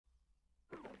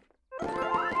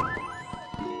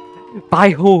By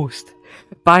host.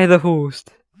 By the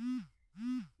host.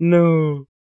 No.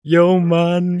 Yo,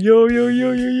 man.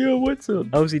 Yo. What's up?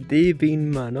 How's your day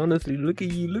been, man? Honestly, look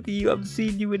at you. I haven't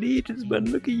seen you in ages, man.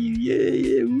 Look at you.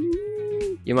 Yeah.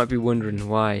 Woo. You might be wondering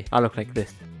why I look like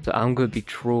this. So I'm going to be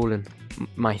trolling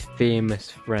my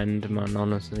famous friend, man,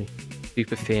 honestly.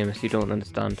 Super famous, you don't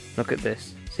understand. Look at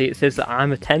this. See, it says that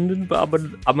I'm attending, but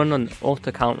I'm on an alt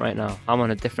account right now. I'm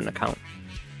on a different account.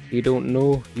 You don't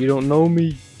know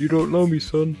me. You don't know me,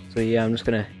 son. So yeah, I'm just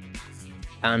gonna,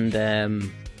 and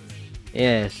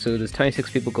yeah, so there's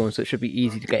 26 people going, so it should be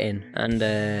easy to get in. And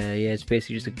yeah, it's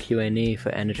basically just a Q&A for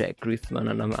Energetic Ruth, man.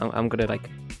 And I'm gonna like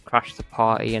crash the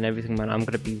party and everything, man. I'm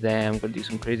gonna be there. I'm gonna do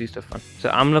some crazy stuff, man. So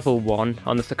I'm level 1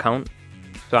 on this account.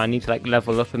 So I need to like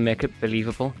level up and make it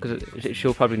believable, because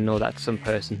she'll probably know that some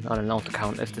person on an alt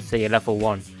account is to say level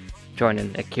 1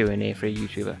 joining a Q&A for a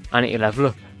YouTuber. I need to level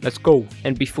up. Let's go.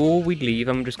 And before we leave,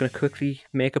 I'm just going to quickly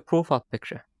make a profile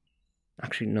picture.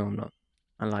 Actually, no, I'm not.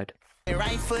 I lied.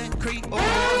 Right foot creep look around,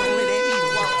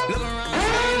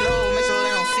 low, make sure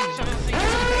they don't see. I was gonna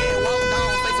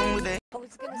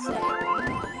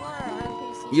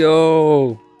say,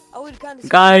 yo,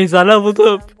 guys, I leveled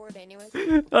up.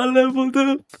 I leveled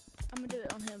up. I'm gonna do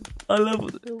it on him. I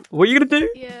leveled up. What are you gonna do?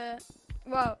 Yeah.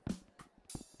 Well,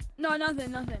 no,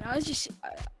 nothing. I was just,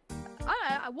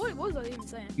 what was I even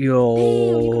saying?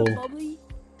 Yo. Damn, bubbly.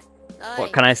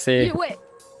 What can I say? Yeah, wait.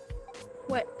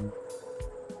 What?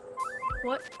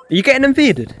 Are you getting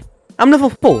invaded? I'm level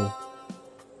 4.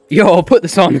 Yo, put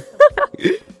this on.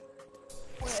 Wait,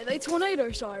 are they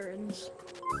tornado sirens?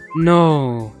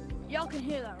 No. Y'all can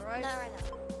hear that, right? Not right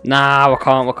Nah, now.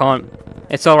 we can't.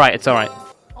 It's alright.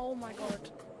 Oh my god.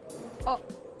 Oh,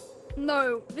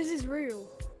 no, this is real.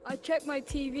 I checked my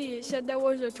TV, it said there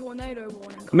was a tornado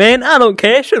warning. Man, I don't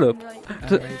care, shut up.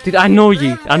 Dude, I know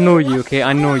you, okay?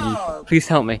 I know you. Please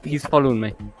help me, he's following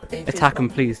me. Attack him,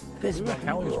 please.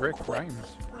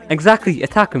 Exactly,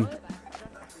 attack him.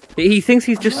 He thinks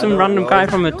he's just some random guy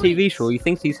from a TV show, he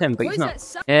thinks he's him, but he's not.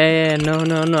 Yeah, no,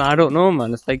 I don't know,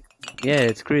 man. It's like, yeah,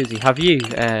 it's crazy. Have you,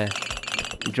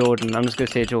 Jordan, I'm just gonna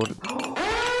say Jordan.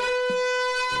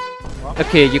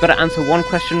 Okay, you gotta answer one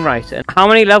question right. And how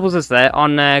many levels is there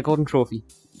on Golden Trophy?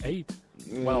 8.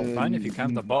 Well, 9 if you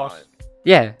count the boss.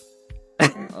 Yeah. I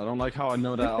don't like how I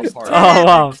know that off part. Oh,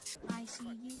 wow.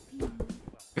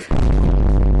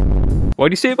 What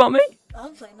did you say about me?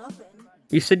 I'm saying nothing.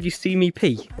 You said you see me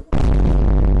pee.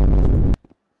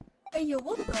 Hey, yo,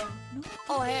 what the?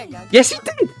 Oh, hey, guys. Yes, you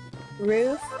did!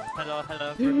 Ruth? Hello.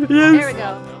 Yes. There we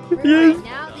go. Yes. Right,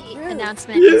 now the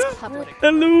announcement is public.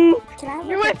 Hello.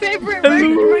 You're my favorite. Hello.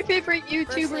 You're my favorite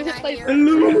YouTuber that plays.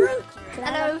 Hello.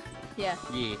 Hello. Yeah.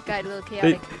 Yeah. Got a little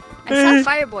chaotic. I saw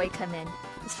Fireboy come in.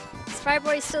 Is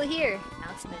Fireboy still here?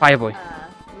 Announcement. Fireboy.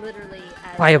 Literally.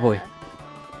 As, Fireboy.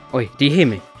 Oi, do you hear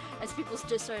me? As people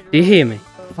just started. Do you hear me?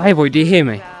 Fireboy, do you hear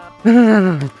me?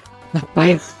 No.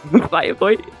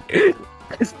 Fireboy.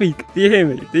 Speak. Do you hear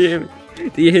me? Do you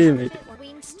hear me?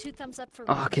 Wings, 2 thumbs up for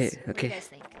Oh, okay. What do you guys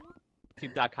think?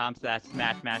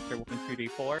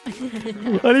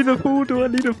 YouTube.com/SmashMaster1234. I need a photo. I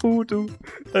need a photo.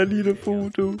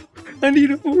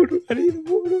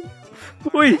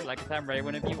 Oi. Like I'm ready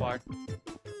whenever you are.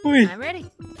 Oi. I'm ready.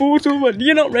 Photo, man.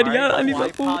 You're not ready. Alright, I need so my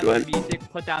I pause photo. the music,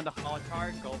 put down the hall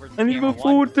chart, go over to I need my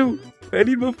camera 1. photo. I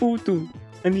need my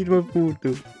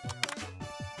photo.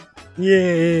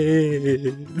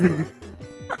 Yeah.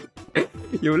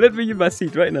 Yo, let me in my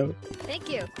seat right now. Thank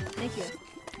you.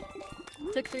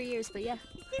 Took 3 years, but yeah.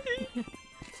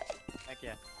 Heck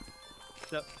yeah.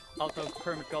 So, also,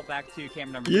 Kermit, go back to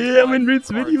camera number Yeah, 2, I'm in Ritz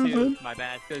or video, 2, man. My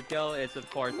bad. The deal is, of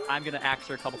course, I'm gonna ask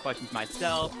her a couple questions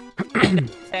myself,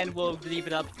 and we'll leave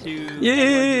it up to...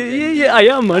 Yeah, I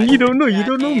am, man. You don't know me. You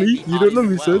don't know me,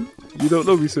 son. You don't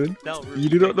know me, son. You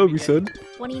do not know me, son.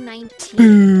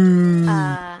 2019.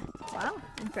 Wow,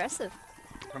 impressive.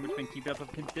 Kermit's been keeping up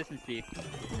with consistency.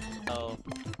 So,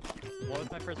 what was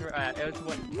my first? It was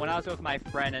when I was with my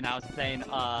friend and I was playing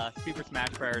Super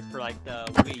Smash Bros. For like the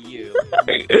Wii U.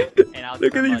 And I was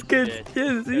Look at these pretty much kids. just-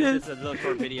 Yes. It was just a little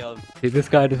short video of. Hey, this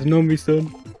guy doesn't know me,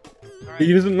 son. Alright,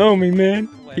 He doesn't know me, man.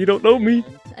 He don't know me.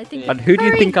 I think. And who do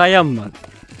you think I am, man?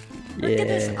 Look at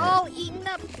this Yeah. all eaten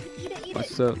up. Eat it.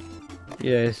 What's up?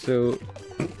 Yeah, so...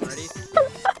 Ready?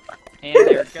 And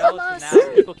there it goes. So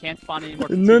now people can't spawn any more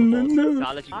consumables. No. So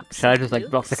I'll let you... Should I just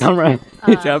like block the camera?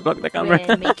 Should I block the camera?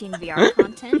 When making VR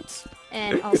content,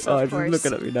 and also Oh, of just course,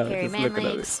 looking at me now. hairy Just man looking at me.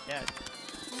 legs. Yeah.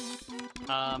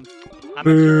 I'm not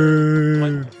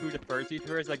sure who the first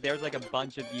YouTubers. Like, there was like a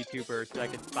bunch of YouTubers that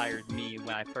like inspired me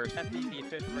when I first had the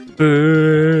fifth person.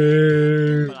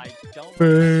 But I don't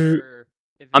remember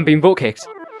if I'm being boat cakes.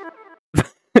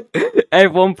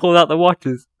 Everyone pulled out the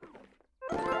watches.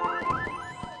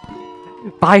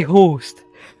 By host.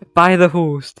 By the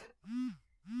host.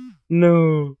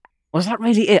 No. Was that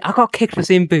really it? I got kicked for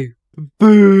saying boo.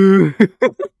 Boo.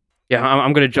 Yeah,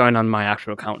 I'm gonna join on my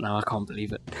actual account now. I can't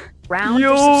believe it. Round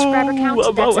for subscriber count.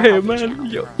 What That's about a him, healthy man? channel.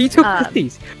 Yo, he took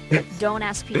these. Don't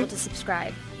ask people to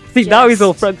subscribe. See, now he's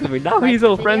all Just friends with me. Now like he's the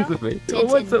all friends video. with me. Tintin,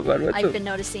 What's up, man? What's I've up? been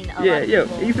noticing a Yeah, lot of yo,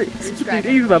 people subscribe.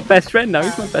 he's my best friend now.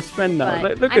 He's my best friend now.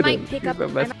 But Look I at might him. pick He's up- my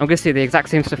best. I I'm gonna say the exact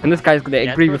same stuff, and this guy's gonna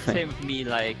Yeah, agree it's with the me. same with me.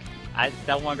 Like, I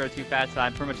don't want to go too fast, so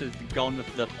I'm pretty much just going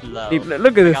with the flow. Hey,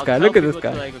 look at this I'll guy. tell Look at this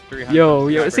people to, guy. like, with 300 Yo,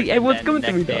 subscribers, see, everyone's and coming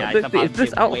then to me next day now. I This somehow this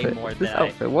give way outfit. more This than I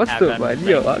outfit. What's have up, done. man?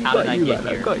 Yo, Like, I how got did I you, get man.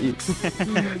 I here? got you.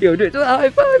 Yo, do it. High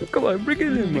five. Come on, bring it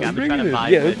in, Like, man. I'm Bring trying it to in. vibe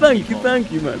Yeah, with thank people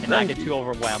you, man. and not Thank get you. too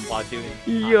overwhelmed while doing.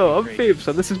 Yo, I'm content Fabe,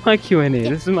 so this is my Q&A.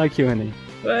 This is my Q&A.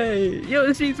 Hey,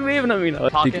 yo, she's waving at me now.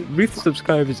 Talking. Dude, Ruth's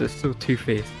subscribers are so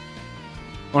two-faced.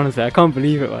 Honestly, I can't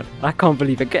believe it, man. I can't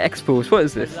believe it. Get exposed. What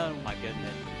is this? Oh my goodness.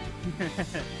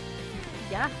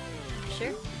 Yeah,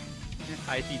 sure.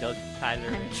 I see those Tyler.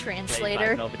 I'm and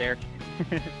translator. Blade over there.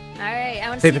 All right, I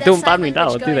want to They see that don't sign ban me now,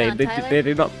 language do they? going on, Tyler. They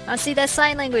do not. I want to see that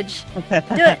sign language.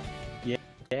 Do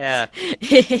Yeah.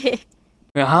 it.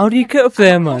 How do you get up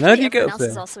there, man? How do you Hopefully get everyone up else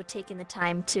is there? also taking the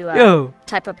time to Yo,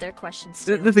 type up their questions.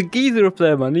 Too. there's a geezer up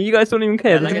there, man. You guys don't even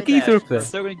care. Yeah, There's like a I geezer said, up there. we're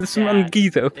still gonna There's do some that.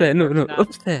 geezer up there. No, It's no, not- up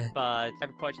there. But type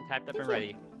of question typed up and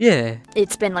ready. Yeah.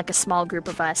 It's been like a small group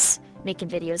of us making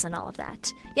videos and all of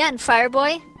that. Yeah, and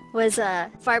Fireboy was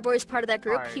part of that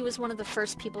group. Alright. He was one of the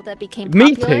first people that became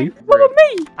Me popular. too. What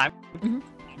about me?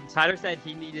 Tyler said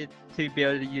he needed to be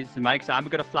able to use the mic, so I'm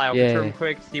gonna fly over Yeah. to him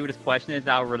quick, see what his question is, and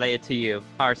I'll relay it to you.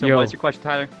 Alright, so Yo. what's your question,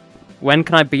 Tyler? When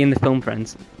can I be in the film,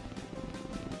 friends?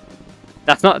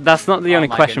 That's not the Oh only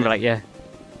my question, but goodness. like,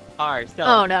 yeah. Alright, so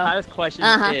Oh, no. Tyler's question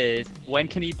Uh-huh. is, when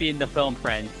can he be in the film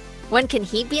Friends? When can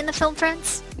he be in the film,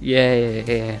 friends?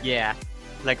 Yeah. Yeah,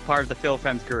 like part of the Phil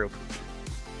Friends group.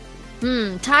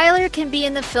 Tyler can be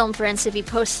in the film, friends, if he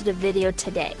posted a video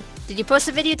today. Did you post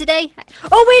a video today?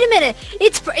 Oh, wait a minute!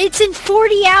 It's in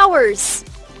 40 hours!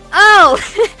 Oh!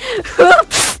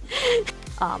 Oops!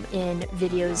 In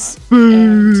videos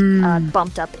and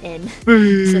bumped up in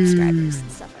subscribers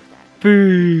and stuff like that.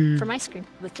 Boo. For my screen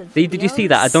with the See, did you see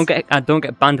that? I videos, don't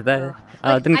get banned there.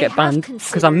 I like, didn't get have banned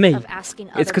because I'm me. considered of asking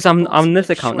It's other because I'm people on to this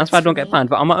make account. That's shorts why I don't for get me. banned.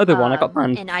 But on my other one, I got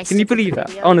banned. And I Can you stick with believe the that?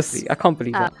 videos. Honestly, I can't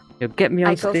believe that. Yo, get me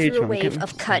on I go stage, through a man. Get wave me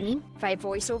of on cutting by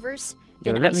voiceovers,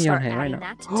 Yo, then let I me on start here right adding now.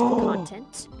 that to the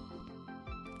content.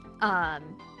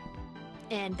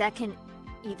 And that can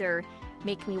either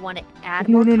make me want to add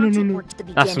No, more no, no, content no, no. or to the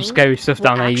beginning. That's some scary stuff will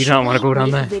down there. You don't want to go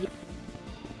actually down make there. video-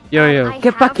 Yo, I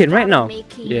get back have in right thought now. of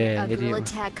making Yeah, a Gorilla idiot.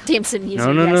 Tag Damson music.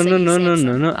 No, no, yes, no, I no, used no, no,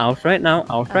 Samson. no, no. Out right now.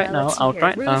 Out right now. Let's see Out here.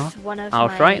 right Ruth, now. one of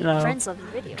Out my right now. friends of the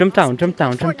video. Jump down, Awesome. jump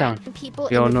down, jump Fortnite down. people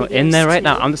Yo, in the no, in there videos right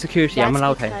now. too. I'm the security. I'm That's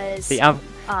allowed here. because, See,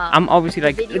 I'm obviously the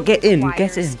like, video get in, get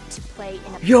requires in. to play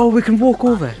in a Yo, we can walk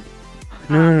public over. lobby.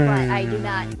 No, no, no, But no, I no, do no,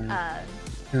 not. no, Uh,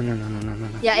 no.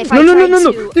 yeah, if No, I no, no, tried no,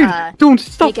 no, to dude, don't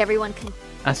stop. make everyone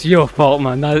That's your fault,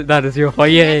 man. That is your fault.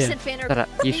 Yeah, yeah. accent fan or That-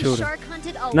 you they should've. shark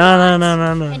hunted a No, lot.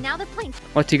 no. And now they're playing.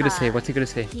 What's he gonna say? uh, What's he gonna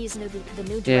say? He's the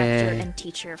new director Yeah. and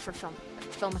teacher for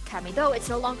Film Academy. Though it's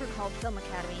no longer called Film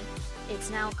Academy, it's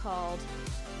now called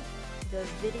the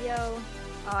Video.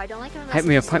 Oh, I don't like it. Hype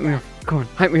me up, hype me up. Come on,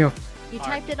 hype me up. You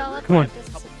typed it all up. Come or on. it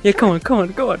doesn't say- Yeah, come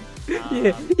on.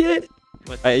 Yeah, yeah.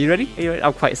 What's- Are you ready? Are you ready?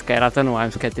 I'm quite scared. I don't know why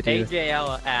I'm scared to do this.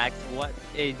 AJL asks, what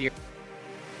is your...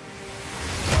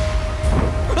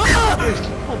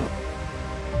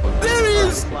 There he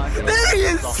is! There he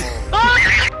is!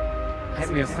 Hype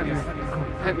me up, hype me up.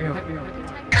 Hype me up.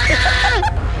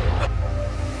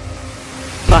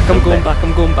 Back, I'm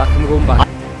going back.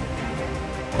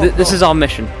 This is our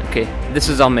mission, okay? This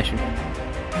is our mission.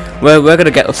 We're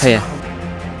gonna get up here.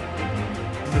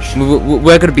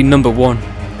 We're gonna be number one.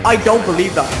 I don't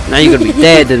believe that. Now you're gonna be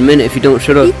dead in a minute if you don't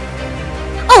shut up.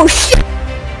 Oh shit!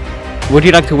 Would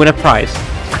you like to win a prize?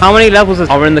 How many levels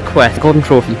are in the quest? Golden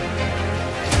trophy.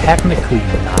 Technically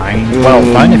 9. Well,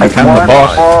 9 if you count the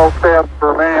boss. Small step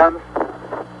for man,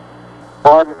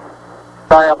 one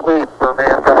giant leap for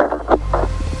mankind.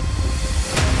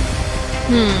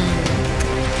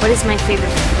 What is my favorite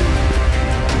food?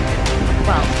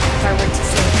 Well, if I were to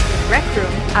say in Rec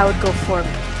Room, I would go for.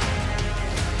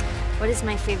 What is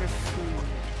my favorite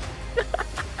food?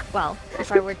 Well,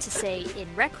 if I were to say in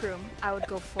Rec Room, I would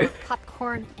go for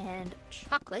popcorn and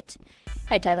chocolate.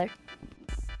 Hi, Tyler.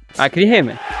 Alright, can you hear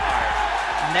me?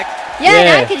 Next... Yeah,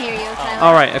 Yeah. I can hear you, Tyler.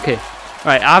 Alright, okay.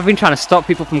 Right, I've been trying to stop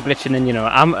people from glitching in, you know.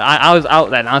 I was out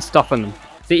there and I was stopping them.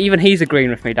 See, even he's agreeing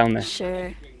with me down there.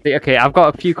 Sure. Okay, I've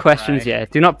got a few questions here.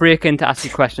 Do not break in to ask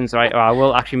you questions, right? Or I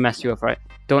will actually mess you up, right?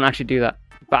 Don't actually do that.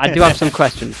 But I do have some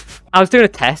questions. I was doing a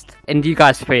test, and you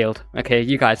guys failed. Okay,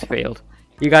 you guys failed.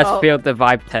 You guys failed the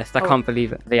vibe test. I can't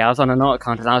believe it. Yeah, I was on an auto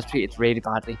contest and I was treated really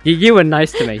badly. You were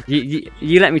nice to me.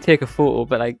 You let me take a photo,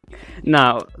 but like,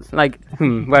 no, like,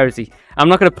 where is he? I'm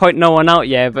not gonna point no one out,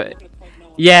 yeah, but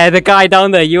yeah, the guy down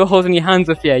there. You were holding your hands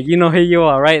up, yeah. You know who you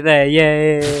are, right there.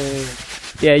 Yeah.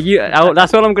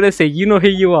 That's all I'm gonna say. You know who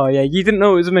you are. Yeah, you didn't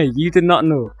know it was me. You did not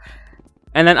know.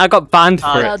 And then I got banned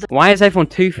for it. Why is everyone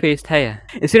two-faced here?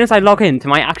 As soon as I log in to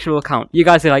my actual account, you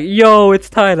guys are like, yo, it's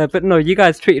Tyler. But no, you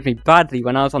guys treated me badly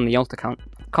when I was on the alt account.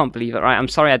 Can't believe it, right? I'm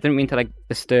sorry, I didn't mean to like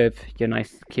disturb your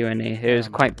nice Q&A. It was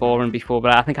quite boring before,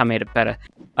 but I think I made it better.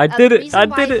 I did it. I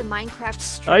did it. The Minecraft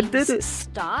streams I did it.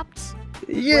 Stopped.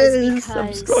 Yes,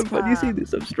 I'm strong. When you see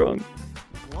this, I'm strong.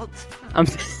 What?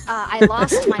 I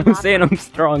lost my. I'm saying I'm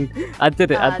strong. I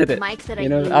did it. I did it. Mic that you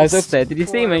know, I was up there. Did you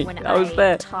see me? I was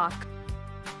there. Talk